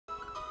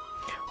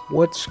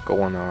What's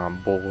going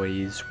on,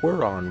 boys?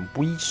 We're on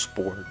Wii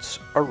Sports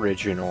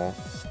Original.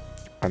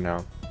 I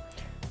know,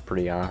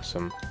 pretty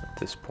awesome at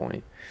this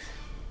point.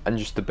 I'm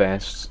just the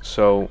best.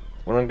 So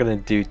what I'm gonna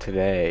do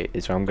today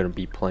is I'm gonna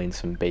be playing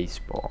some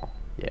baseball.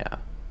 Yeah,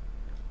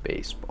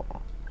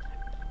 baseball.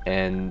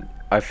 And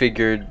I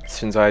figured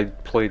since I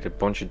played a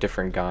bunch of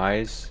different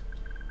guys,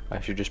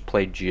 I should just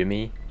play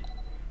Jimmy.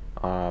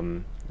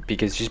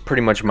 Because he's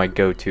pretty much my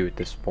go-to at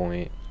this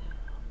point.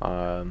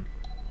 Yeah.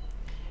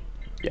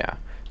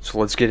 So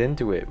let's get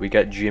into it. We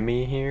got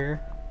Jimmy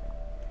here.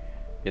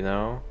 You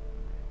know,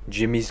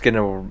 he's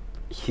gonna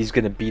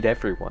beat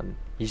everyone.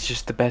 He's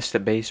just the best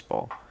at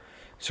baseball.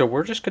 So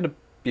we're just gonna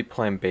be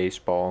playing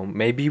baseball.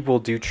 Maybe we'll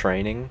do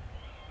training.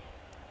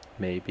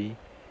 Maybe.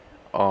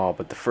 Oh,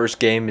 but the first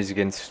game is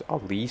against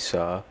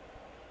Alisa.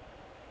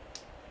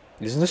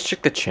 Isn't this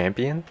chick the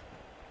champion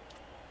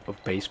of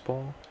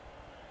baseball?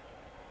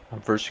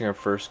 I'm versing our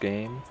first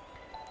game.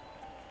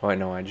 Oh, wait,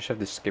 no, I just have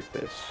to skip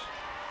this.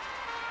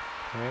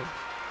 Alright.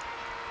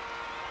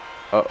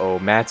 Uh-oh,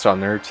 Matt's on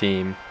their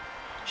team.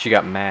 She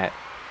got Matt.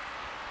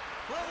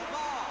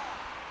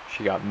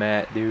 She got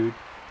Matt, dude.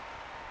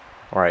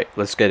 Alright,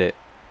 let's get it.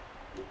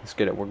 Let's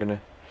get it. We're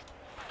gonna...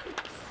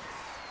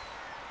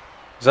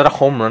 Is that a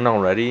home run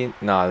already?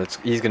 Nah,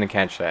 he's gonna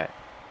catch that.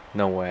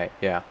 No way.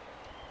 Yeah.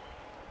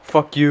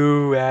 Fuck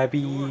you,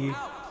 Abby.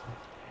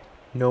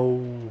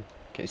 No.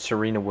 Okay,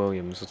 Serena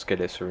Williams. Let's get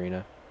it,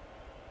 Serena.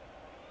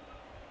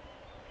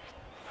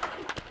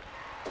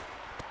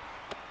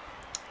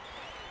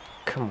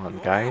 Come on,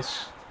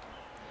 guys.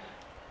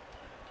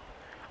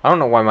 I don't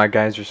know why my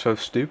guys are so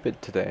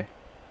stupid today.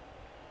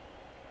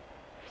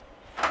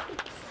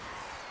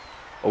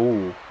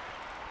 Oh.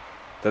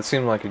 That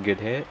seemed like a good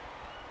hit.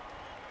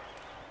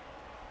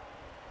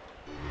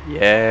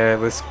 Yeah,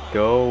 let's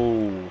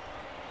go.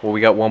 Well, we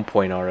got 1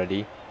 point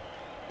already.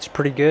 It's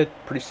pretty good.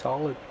 Pretty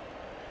solid.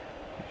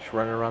 Just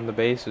running around the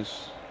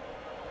bases.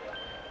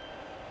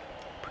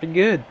 Pretty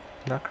good.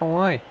 Not gonna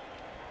lie.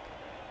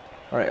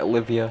 Alright,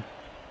 Olivia.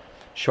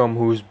 Show him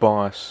who's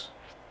boss.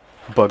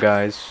 Bug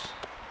eyes.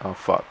 Oh,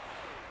 fuck.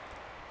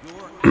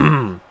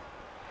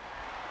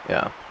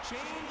 Yeah.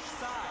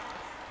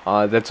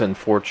 That's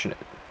unfortunate.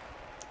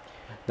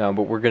 No,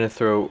 but we're gonna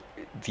throw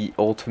the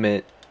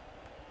ultimate.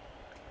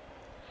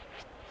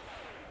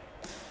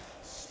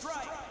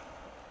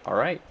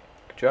 Alright.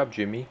 Good job,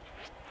 Jimmy.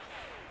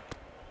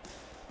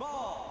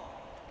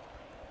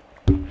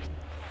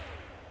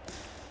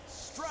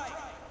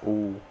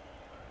 Ooh.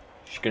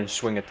 She's gonna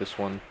swing at this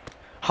one.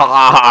 Ha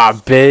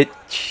ha,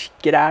 bitch!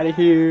 Get out of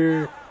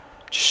here!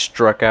 Just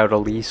struck out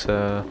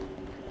Alisa.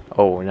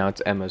 Oh, now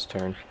it's Emma's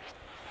turn.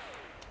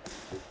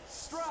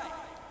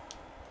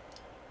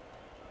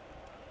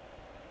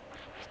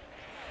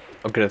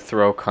 I'm gonna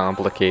throw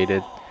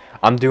complicated.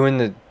 I'm doing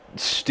the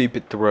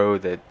stupid throw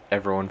that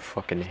everyone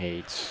fucking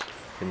hates,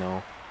 you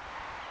know?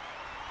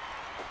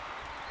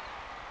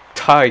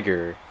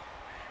 Tiger!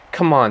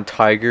 Come on,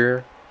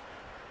 Tiger!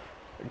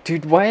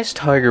 Dude, why is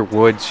Tiger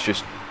Woods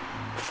just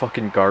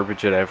fucking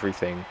garbage at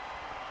everything?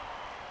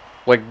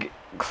 Like,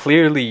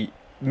 clearly,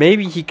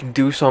 maybe he can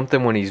do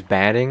something when he's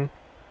batting.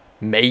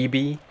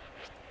 Maybe.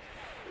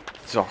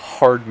 It's a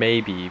hard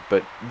maybe,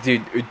 but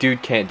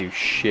dude can't do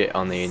shit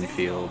on the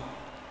infield.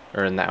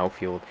 Or in the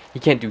outfield. He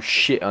can't do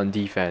shit on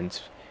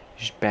defense.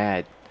 He's just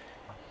bad.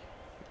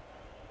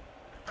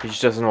 He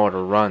just doesn't know how to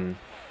run.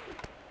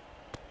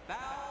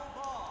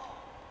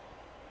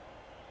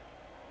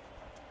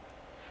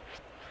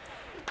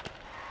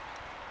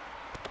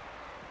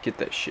 Get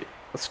that shit.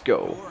 Let's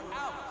go.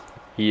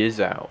 He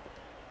is out.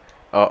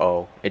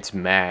 Uh-oh. It's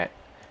Matt.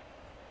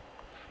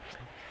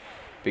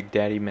 Big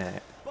Daddy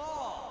Matt.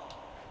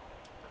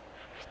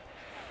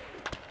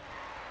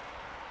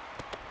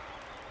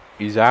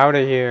 He's out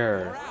of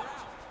here.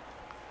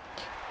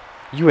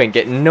 You ain't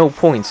getting no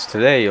points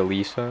today,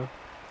 Alisa.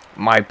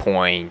 My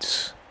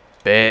points.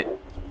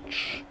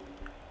 Bitch.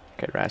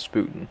 Okay,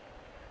 Rasputin.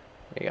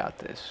 We got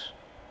this.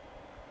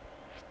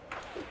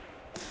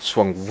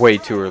 Swung way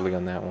too early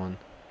on that one.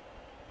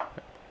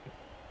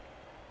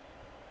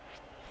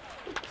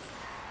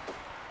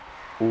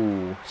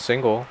 Ooh,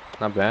 single.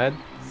 Not bad.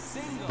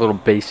 Little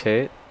base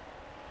hit.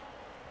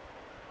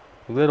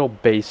 Little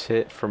base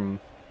hit from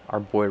our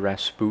boy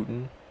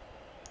Rasputin.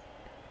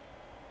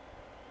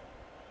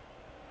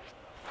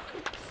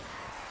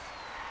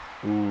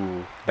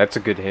 Ooh, that's a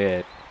good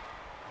hit.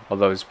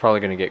 Although it's probably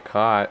going to get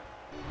caught.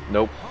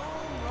 Nope.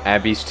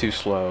 Abby's too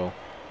slow.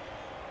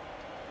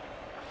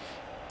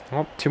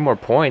 Well, 2 more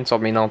points. I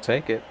mean, I'll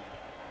take it.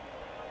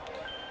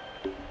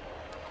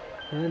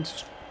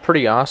 It's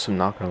pretty awesome,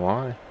 not going to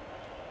lie.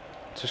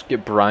 Let's just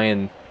get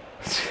Brian.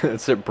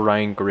 Let's let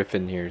Brian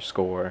Griffin here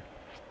score.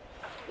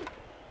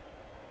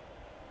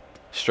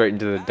 Straight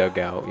into the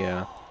dugout,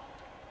 yeah.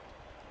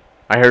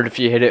 I heard if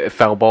you hit a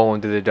foul ball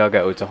into the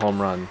dugout, it's a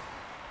home run.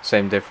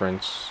 Same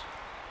difference.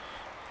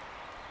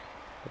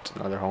 It's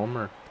another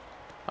homer.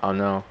 Oh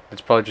no,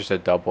 it's probably just a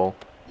double.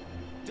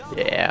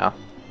 Yeah.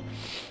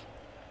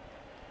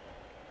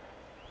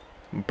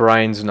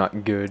 Brian's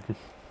not good.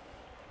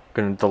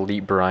 Gonna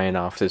delete Brian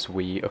off this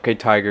Wii. Okay,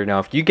 Tiger, now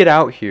if you get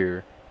out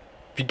here,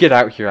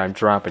 I'm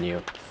dropping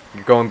you.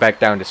 You're going back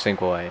down to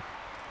single A.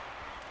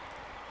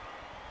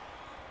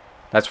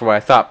 That's what I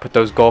thought. Put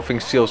those golfing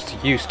skills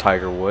to use,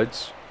 Tiger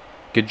Woods.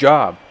 Good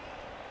job.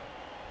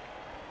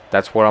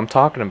 That's what I'm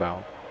talking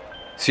about.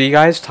 See,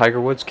 guys,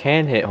 Tiger Woods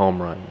can hit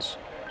home runs.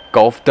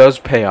 Golf does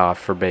pay off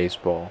for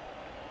baseball.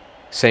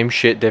 Same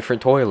shit,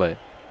 different toilet,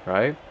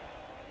 right?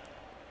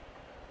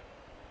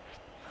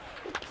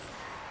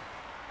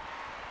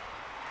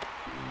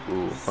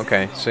 Ooh,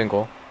 okay,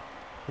 single.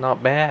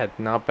 Not bad,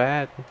 not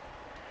bad.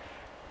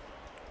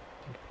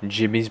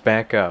 Jimmy's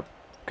back up.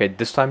 Okay,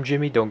 this time,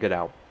 Jimmy, don't get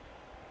out.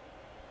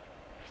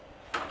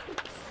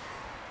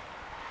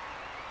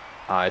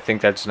 I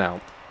think that's an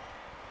out.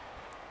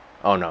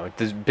 Oh no,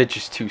 this bitch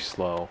is too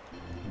slow.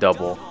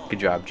 Double. Good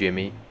job,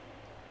 Jimmy.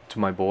 To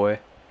my boy.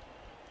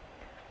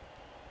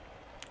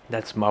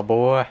 That's my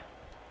boy.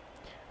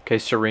 Okay,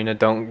 Serena,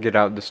 don't get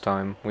out this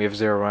time. We have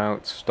 0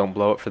 outs. Don't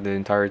blow it for the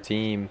entire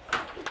team.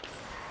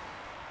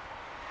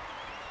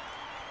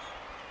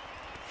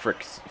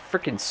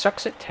 Frickin'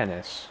 sucks at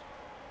tennis.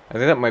 I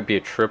think that might be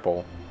a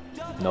triple.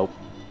 Nope.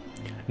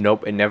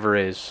 Nope, it never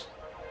is.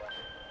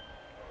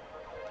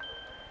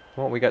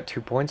 Well, we got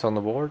 2 points on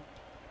the board.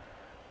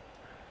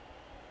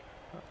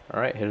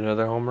 Alright, hit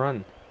another home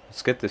run.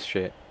 Let's get this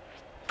shit.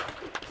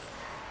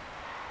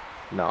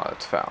 No,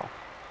 that's foul.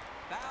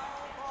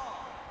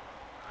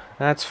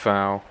 That's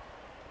foul.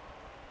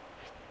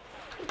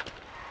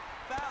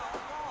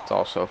 It's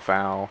also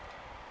foul.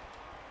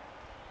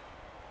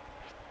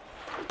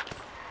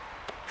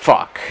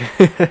 Fuck.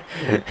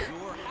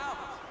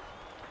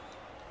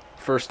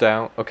 First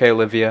out. Okay,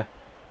 Olivia.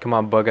 Come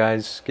on, Bug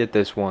Eyes. Get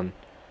this one.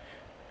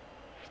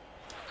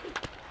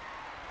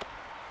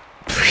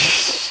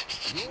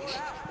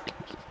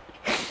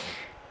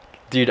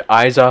 Dude,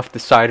 eyes off the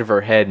side of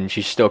her head and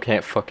she still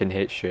can't fucking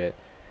hit shit.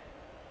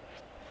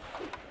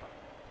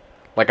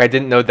 Like, I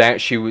didn't know that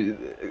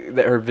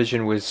that her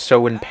vision was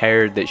so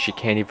impaired that she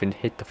can't even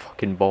hit the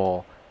fucking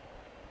ball.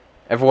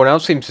 Everyone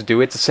else seems to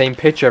do it. It's the same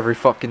pitch every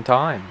fucking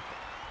time.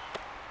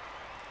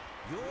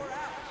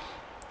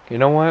 You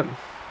know what?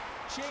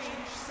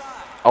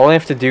 All I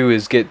have to do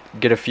is get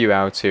a few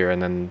outs here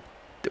and then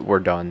we're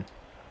done.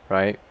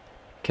 Right?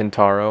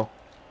 Kentaro.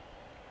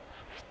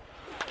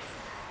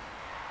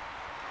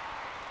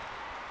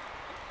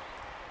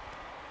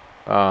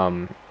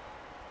 I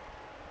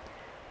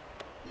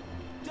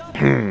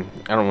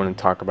don't want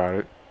to talk about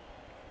it.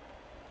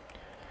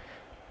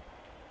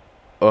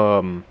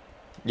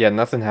 Yeah,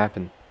 nothing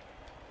happened.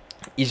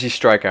 Easy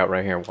strikeout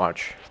right here,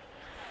 watch.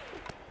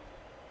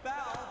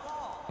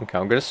 Okay,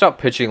 I'm gonna stop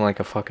pitching like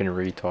a fucking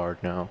retard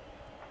now.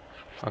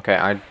 Okay,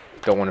 I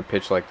don't want to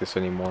pitch like this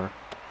anymore.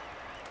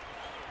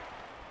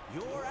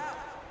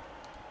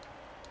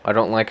 I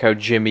don't like how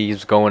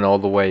Jimmy's going all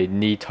the way,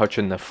 knee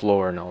touching the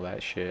floor and all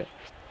that shit.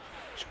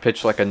 Just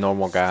pitch like a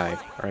normal guy.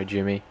 Alright,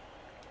 Jimmy?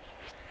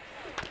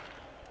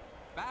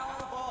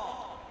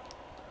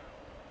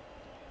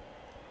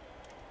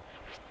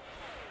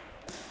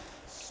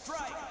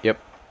 Yep.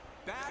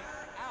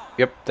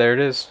 Yep, there it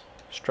is.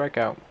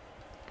 Strikeout.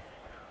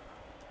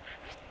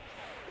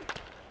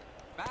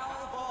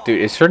 Dude,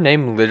 is her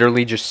name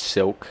literally just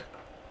Silk?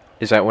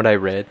 Is that what I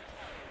read?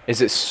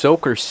 Is it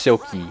Silk or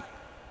Silky?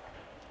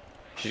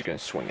 She's gonna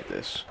swing at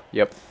this.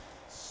 Yep.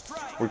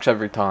 Works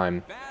every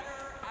time.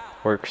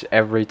 Works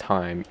every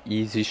time.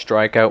 Easy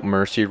strikeout,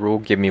 mercy rule.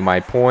 Give me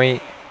my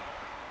point.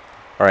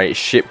 Alright,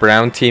 shit,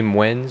 brown team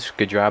wins.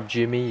 Good job,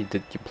 Jimmy.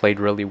 You played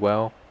really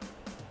well.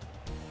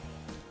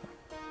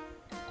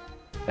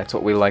 That's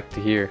what we like to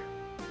hear.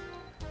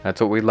 That's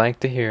what we like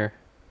to hear.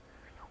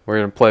 We're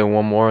gonna play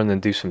one more and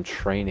then do some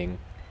training.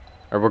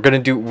 Or we're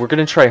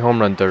gonna try home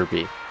run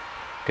derby.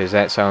 Cause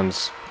that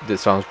sounds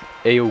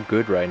AO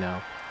good right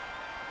now.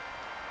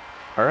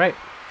 Alright.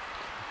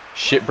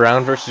 Shit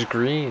brown versus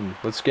green.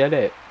 Let's get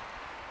it.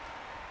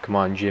 Come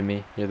on,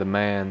 Jimmy. You're the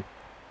man.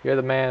 You're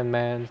the man,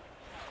 man.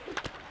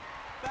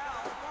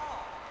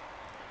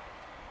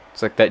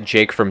 It's like that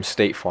Jake from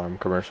State Farm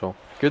commercial.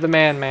 You're the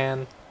man,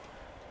 man.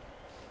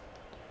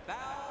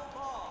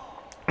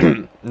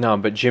 No,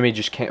 but Jimmy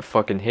just can't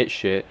fucking hit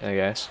shit, I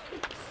guess.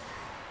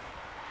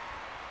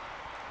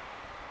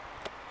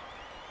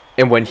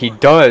 And when he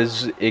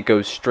does, it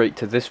goes straight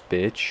to this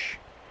bitch.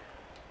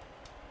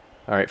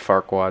 Alright,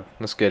 Farquaad.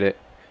 Let's get it.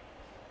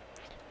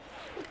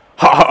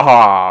 Ha ha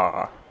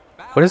ha!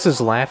 What is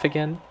his laugh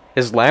again?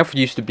 His laugh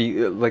used to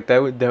be, like,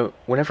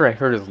 whenever I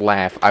heard his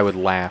laugh, I would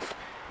laugh.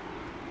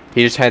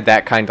 He just had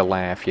that kind of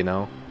laugh, you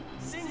know?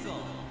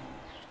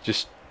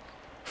 Just,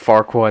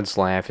 Farquaad's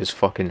laugh is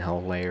fucking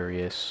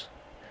hilarious.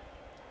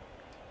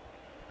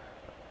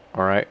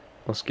 Alright,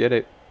 let's get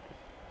it.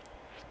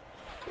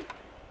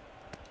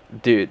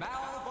 Dude.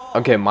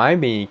 Okay, my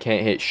me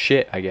can't hit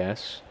shit, I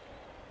guess.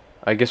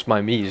 I guess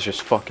my me is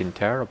just fucking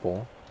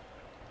terrible.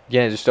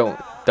 Yeah, just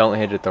don't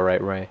hit it the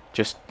right way.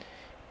 Just,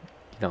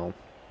 you know,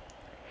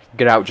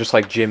 get out just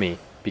like Jimmy,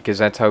 because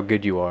that's how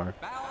good you are.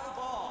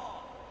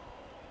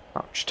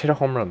 Oh, just hit a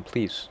home run,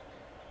 please.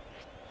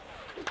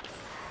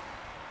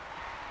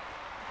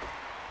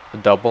 A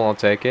double, I'll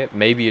take it.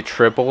 Maybe a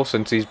triple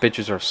since these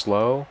bitches are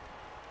slow.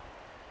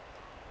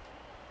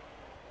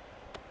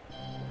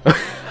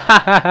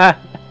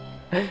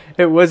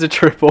 It was a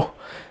triple.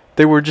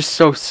 They were just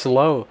so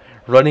slow.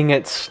 Running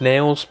at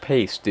snail's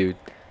pace, dude.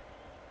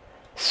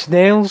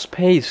 Snail's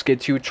pace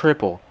gets you a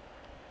triple.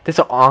 That's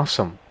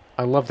awesome.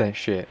 I love that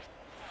shit.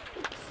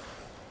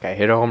 Okay,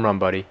 hit a home run,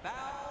 buddy.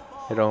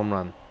 Hit a home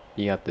run.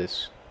 You got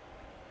this.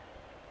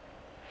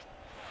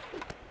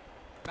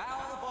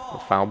 A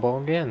foul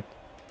ball again.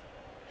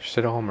 Just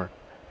hit a homer.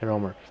 Hit a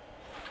homer.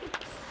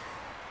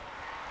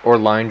 Or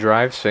line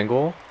drive,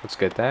 single. Let's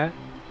get that.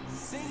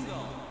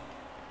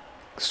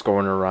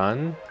 Scoring a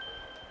run.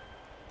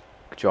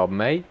 Good job,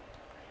 mate.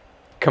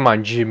 Come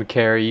on, Jim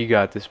Carrey. You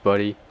got this,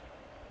 buddy.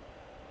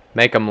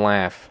 Make him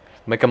laugh.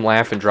 Make him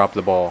laugh and drop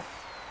the ball.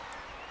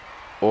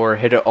 Or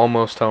hit an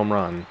almost home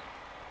run.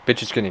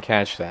 Bitch is gonna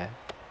catch that.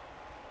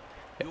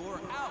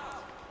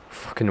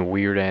 Fucking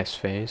weird ass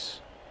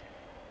face.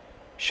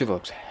 She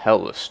looks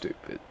hella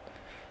stupid.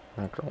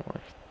 Not gonna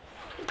lie.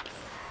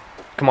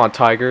 Come on,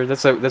 Tiger.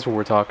 That's what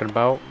we're talking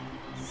about.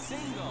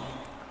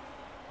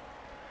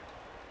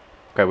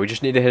 Okay, we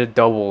just need to hit a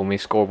double and we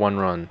score 1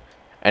 run.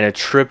 And a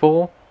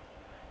triple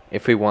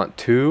if we want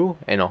 2,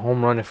 and a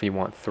home run if we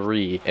want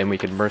 3, and we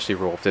can mercy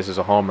roll if this is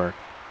a homer.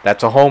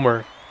 That's a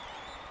homer.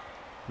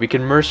 We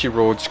can mercy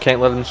roll, just can't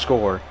let him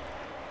score.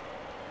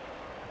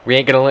 We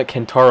ain't gonna let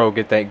Kentaro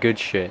get that good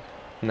shit.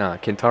 Nah,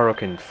 Kentaro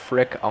can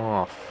frick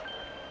off.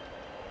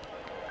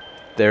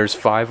 There's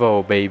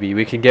 5-0, baby.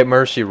 We can get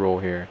mercy roll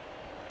here.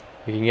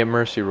 We can get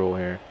mercy roll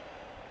here.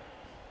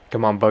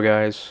 Come on, Bug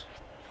Eyes.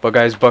 Bug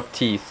Eyes, buck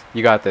teeth.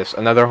 You got this.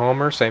 Another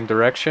homer, same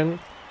direction.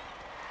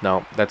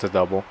 No, that's a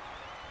double.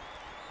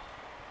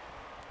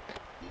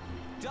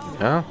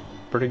 Yeah,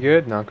 pretty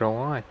good, not gonna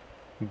lie.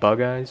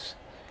 Bug Eyes,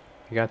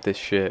 you got this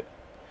shit.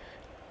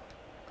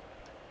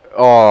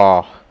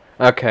 Oh,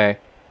 okay.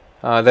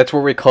 That's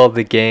what we call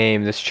the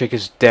game. This chick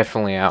is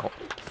definitely out.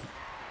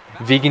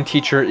 Vegan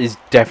teacher is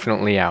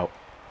definitely out.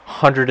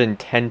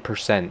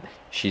 110%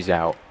 she's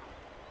out.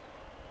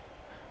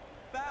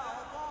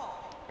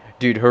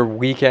 Dude, her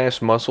weak ass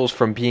muscles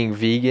from being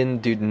vegan,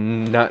 dude,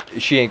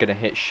 she ain't gonna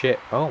hit shit.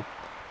 Oh,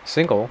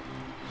 single.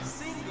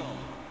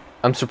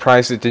 I'm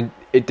surprised it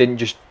didn't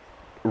just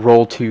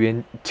roll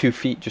 2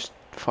 feet just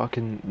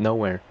fucking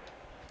nowhere.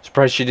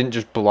 Surprised she didn't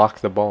just block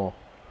the ball.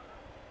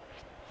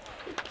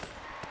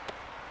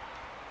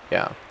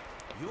 Yeah.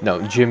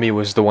 No, Jimmy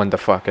was the one to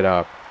fuck it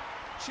up.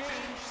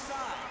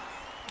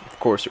 Of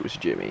course it was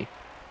Jimmy.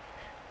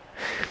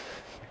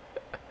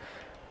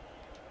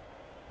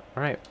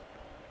 Alright.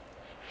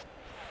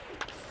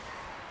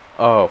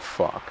 Oh,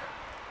 fuck.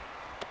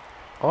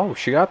 Oh,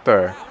 she got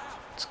there.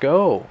 Let's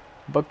go.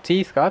 Buck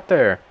Teeth got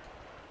there.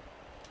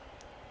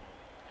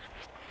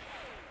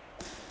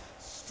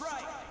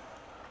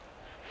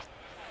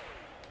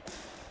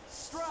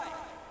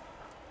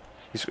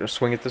 He's gonna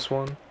swing at this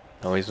one?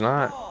 No, he's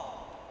not.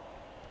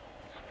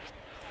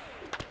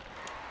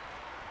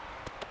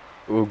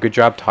 Ooh, good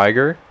job,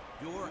 Tiger.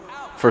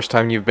 First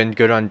time you've been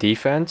good on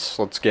defense.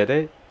 Let's get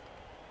it.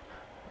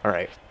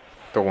 Alright.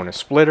 Throwing a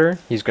splitter.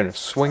 He's gonna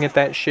swing at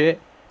that shit.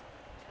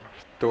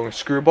 Throwing a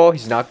screwball.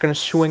 He's not gonna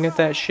swing at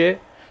that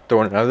shit.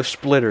 Throwing another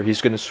splitter.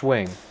 He's gonna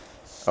swing.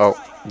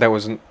 Oh, that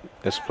wasn't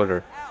a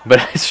splitter. But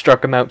I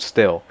struck him out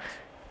still.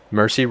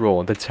 Mercy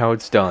roll. That's how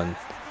it's done.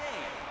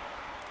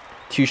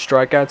 2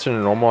 strikeouts and a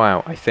normal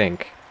out, I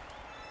think.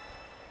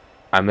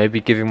 I may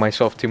be giving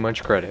myself too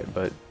much credit,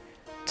 but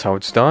that's how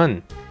it's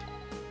done.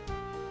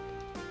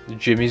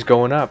 Jimmy's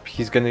going up.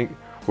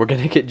 We're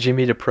gonna get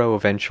Jimmy to pro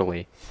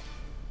eventually.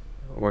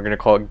 We're gonna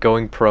call it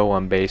going pro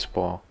on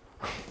baseball.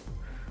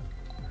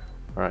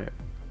 Alright.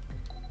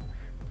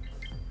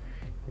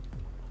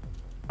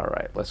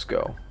 Alright, let's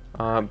go.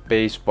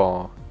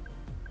 Baseball.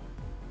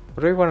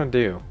 What do we want to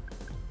do?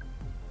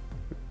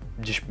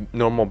 Just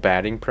normal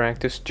batting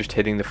practice? Just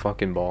hitting the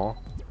fucking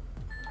ball?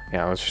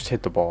 Yeah, let's just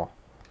hit the ball.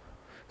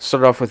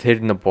 Start off with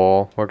hitting the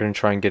ball. We're gonna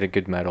try and get a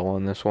good medal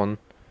on this one.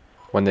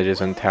 One that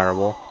isn't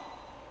terrible.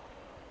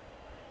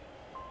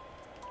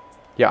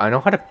 Yeah, I know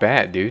how to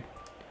bat, dude.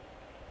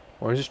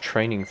 Why does this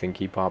training thing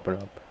keep popping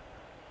up?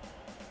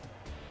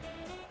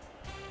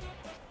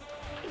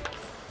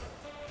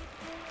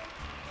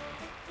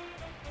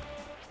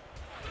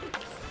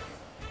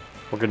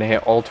 We're gonna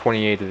hit all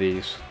 28 of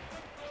these.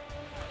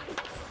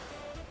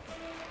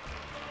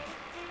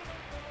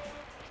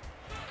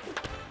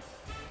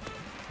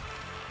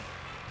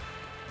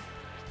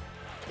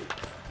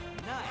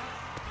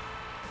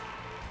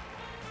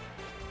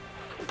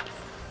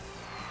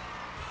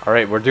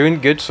 Alright, we're doing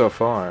good so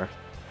far.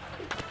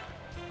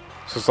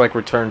 This is like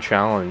return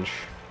challenge.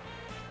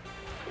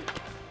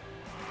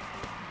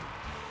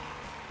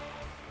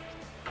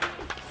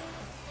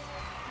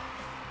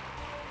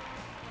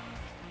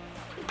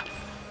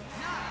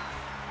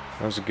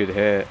 That was a good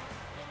hit.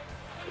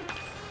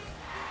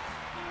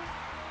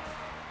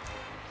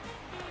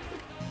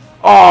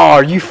 Oh,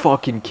 are you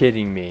fucking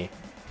kidding me?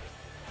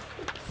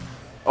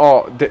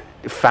 Oh, the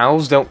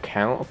fouls don't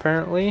count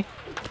apparently?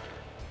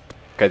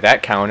 Okay,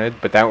 that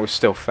counted, but that was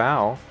still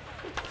foul.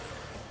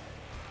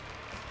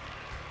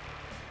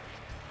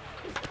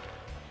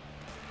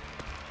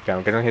 Okay,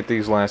 I'm gonna hit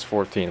these last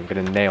 14. I'm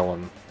gonna nail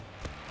them.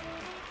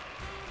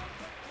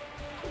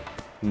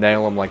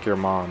 Nail them like your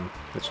mom.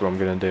 That's what I'm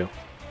gonna do.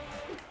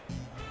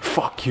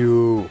 Fuck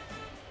you!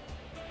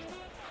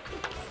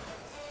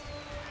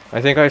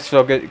 I think I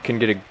still can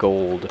get a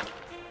gold.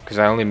 Because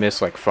I only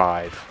missed like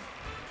 5.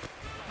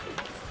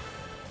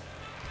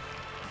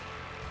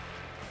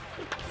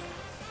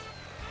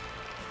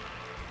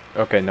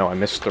 Okay, no, I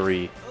missed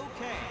 3.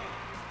 Okay.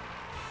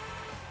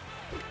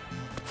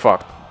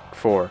 Fuck.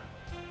 4.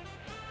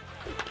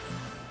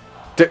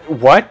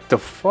 What the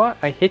fuck?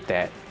 I hit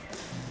that.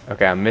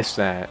 Okay, I missed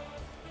that.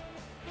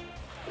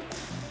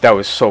 That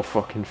was so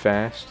fucking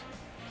fast.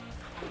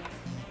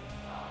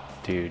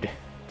 Dude.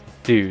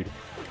 Dude.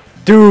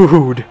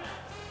 Dude!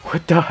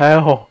 What the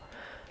hell?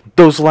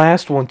 Those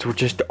last ones were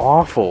just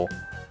awful.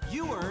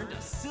 You earned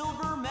a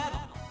silver medal.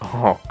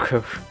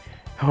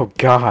 Oh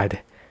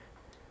god.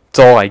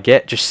 That's all I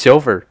get, just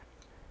silver.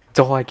 That's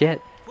all I get.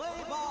 Play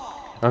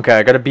ball. Okay,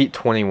 I gotta beat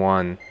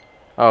 21.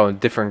 Oh,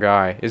 different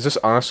guy. Is this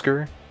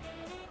Oscar?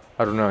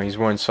 I don't know, he's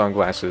wearing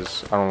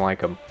sunglasses. I don't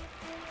like him.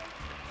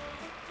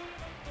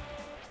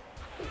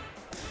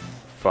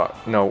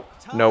 Fuck. No.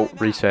 No,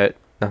 reset.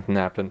 Nothing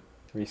happened.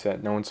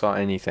 Reset. No one saw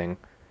anything.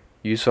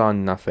 You saw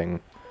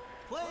nothing.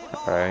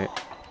 Alright.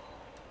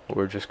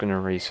 We're just gonna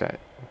reset.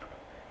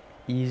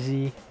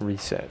 Easy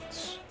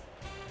resets.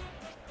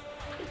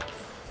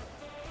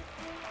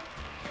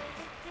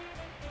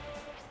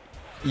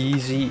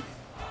 Easy.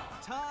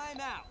 Time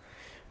out.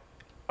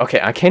 Okay,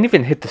 I can't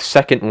even hit the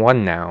second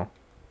one now.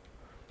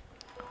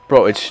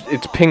 Bro, it's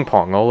ping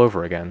pong all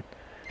over again.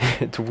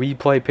 It's we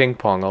play ping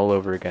pong all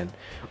over again.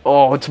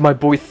 Oh, it's my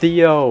boy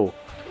Theo.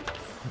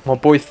 My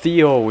boy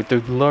Theo with the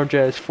large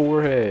ass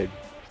forehead.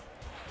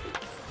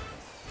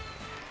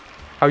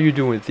 How you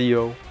doing,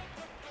 Theo?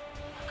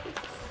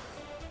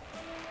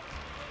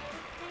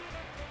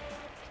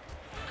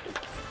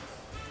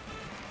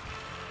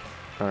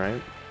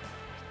 Alright.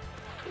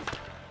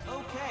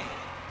 Okay.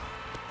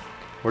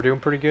 We're doing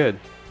pretty good.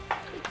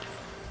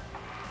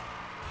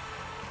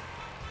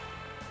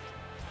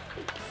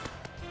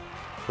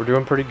 We're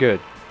doing pretty good.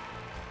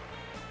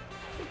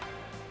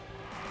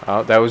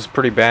 Oh, that was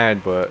pretty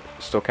bad, but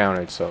still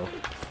counted, so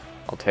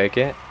I'll take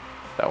it.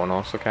 That one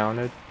also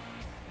counted.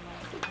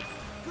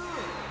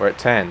 We're at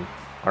 10.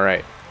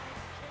 Alright.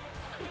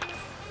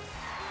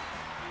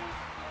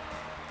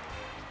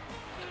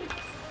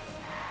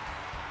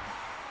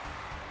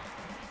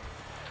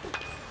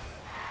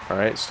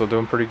 Alright, still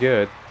doing pretty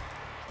good.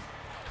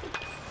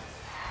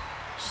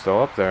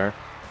 Still up there.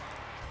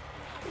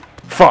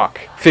 Fuck!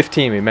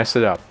 15, we messed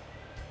it up.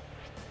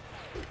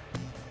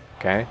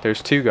 Okay,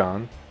 there's 2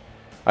 gone.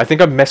 I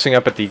think I'm messing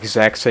up at the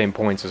exact same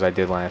points as I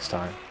did last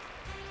time.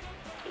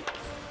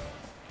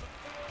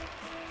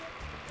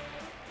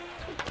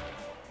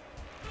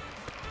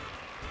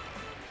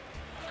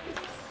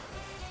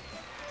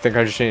 I think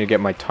I just need to get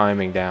my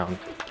timing down.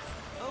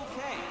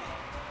 Okay.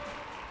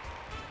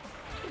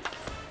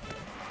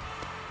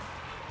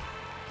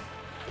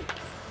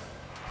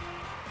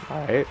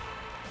 Alright.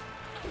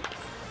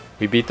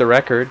 We beat the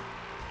record.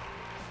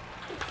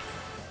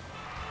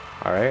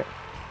 Alright.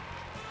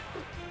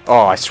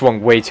 Oh, I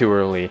swung way too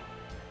early.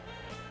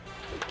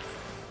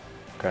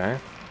 Okay.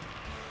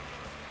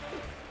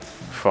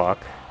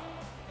 Fuck.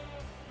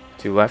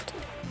 2 left.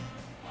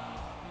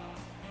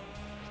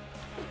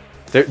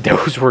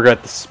 Those were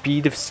at the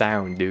speed of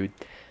sound, dude.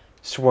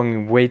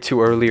 Swung way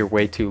too early or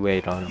way too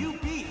late on them. You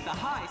beat the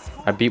high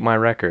score. I beat my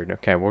record.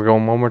 Okay, we're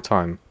going one more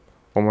time.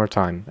 One more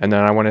time. And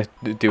then I want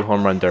to do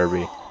home run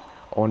derby.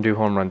 I want to do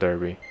home run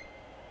derby.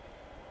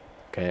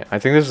 Okay, I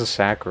think this is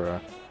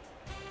Sakura.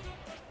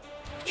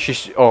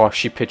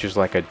 She pitches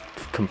like a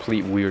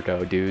complete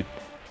weirdo, dude.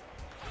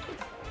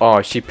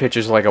 Oh, she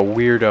pitches like a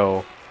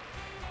weirdo.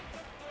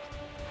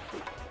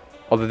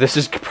 Although this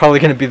is probably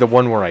going to be the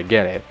one where I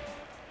get it.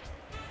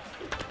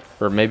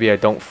 Or maybe I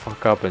don't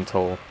fuck up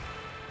until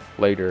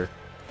later.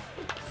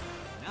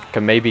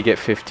 Can maybe get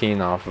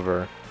 15 off of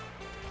her.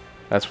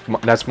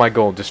 That's my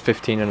goal, just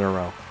 15 in a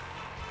row.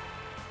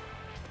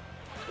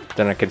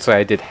 Then I can say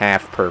I did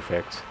half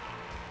perfect.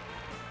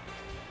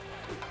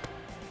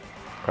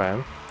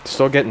 Okay.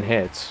 Still getting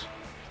hits.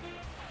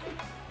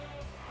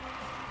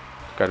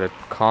 Gotta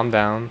calm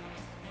down.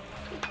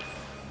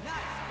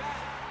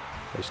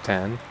 There's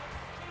 10.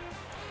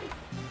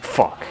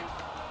 Fuck.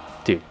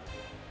 Dude.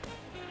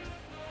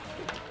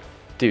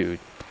 Dude.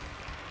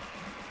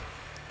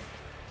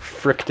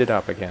 Fricked it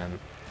up again.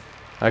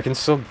 I can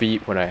still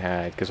beat what I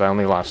had, because I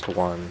only lost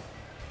 1.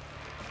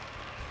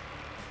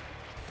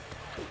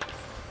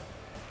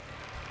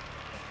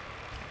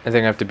 I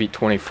think I have to beat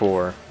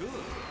 24.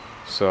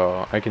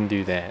 So, I can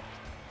do that.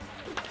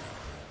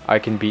 I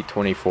can beat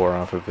 24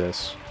 off of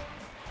this.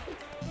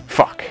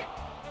 Fuck.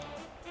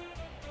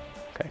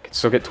 Okay, I can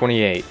still get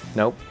 28.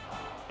 Nope.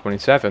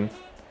 27.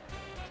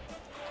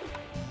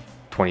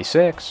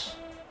 26.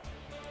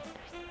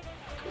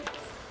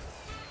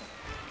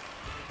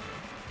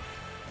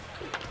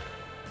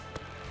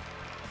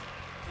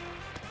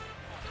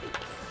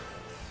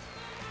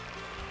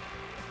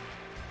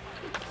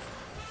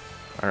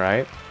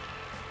 Alright.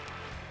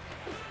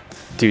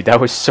 Dude, that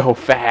was so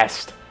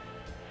fast.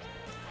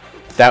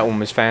 That one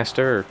was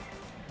faster.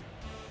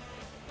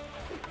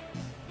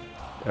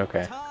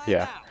 Okay,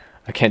 yeah.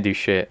 I can't do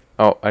shit.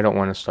 Oh, I don't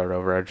want to start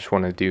over. I just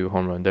want to do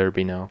home run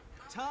derby now.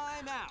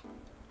 Time out.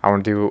 I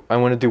want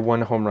to do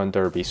one home run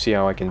derby. See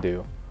how I can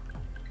do.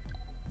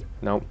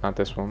 Nope, not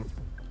this one.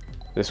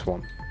 This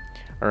one.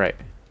 Alright.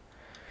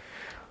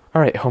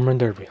 Alright, home run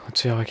derby.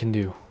 Let's see how I can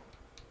do.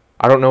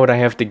 I don't know what I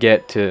have to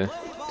get to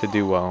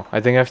do well.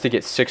 I think I have to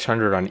get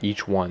 600 on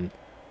each one.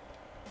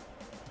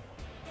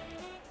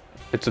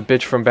 It's a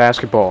bitch from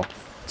basketball.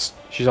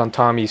 She's on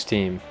Tommy's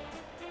team.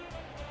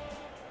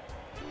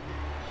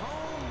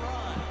 Home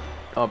run.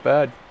 Not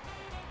bad.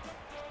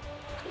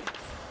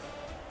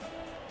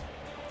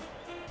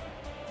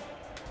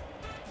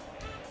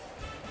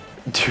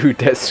 Dude,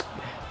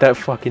 that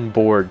fucking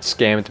board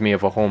scammed me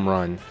of a home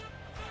run.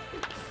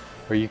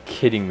 Are you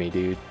kidding me,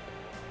 dude?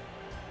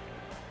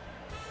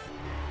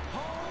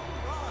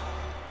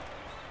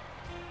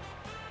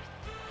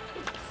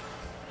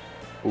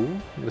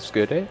 Ooh, that's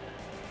good, eh?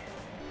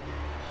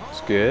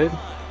 It's good.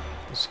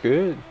 It's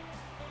good.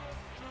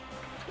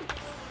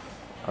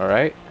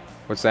 Alright.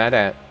 What's that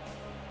at?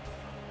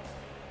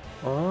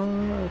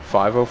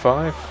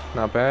 505.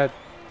 Not bad.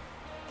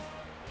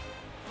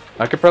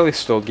 I could probably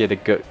still get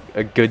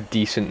a good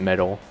decent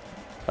medal.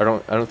 I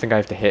don't think I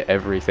have to hit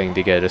everything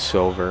to get a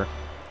silver.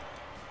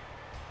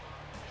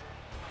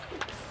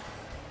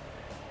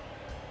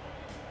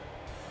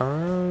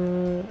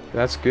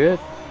 That's good.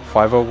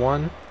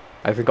 501.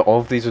 I think all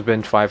of these have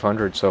been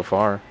 500 so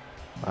far.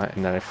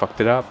 And then I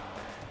fucked it up.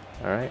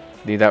 Alright.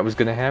 Knew that was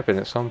gonna happen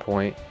at some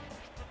point.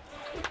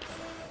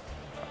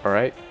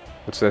 Alright.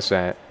 What's this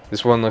at?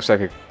 This one looks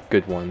like a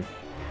good one.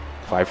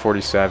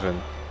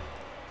 547.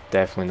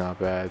 Definitely not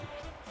bad.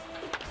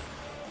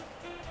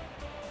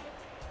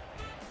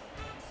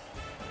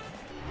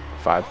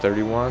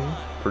 531.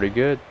 Pretty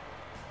good.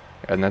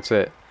 And that's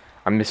it.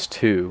 I missed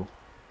 2.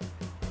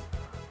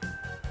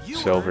 You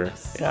Silver. earned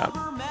a Yeah.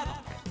 silver medal.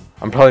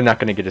 I'm probably not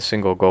going to get a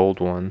single gold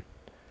one.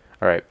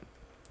 Alright.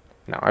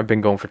 Now, I've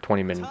been going for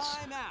 20 minutes.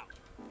 Time out.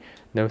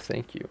 No,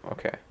 thank you.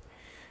 Okay.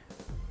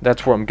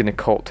 That's where I'm going to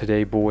call it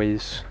today,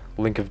 boys.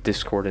 Link of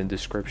Discord in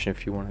description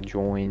if you want to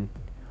join.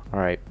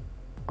 Alright.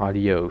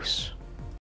 Adios.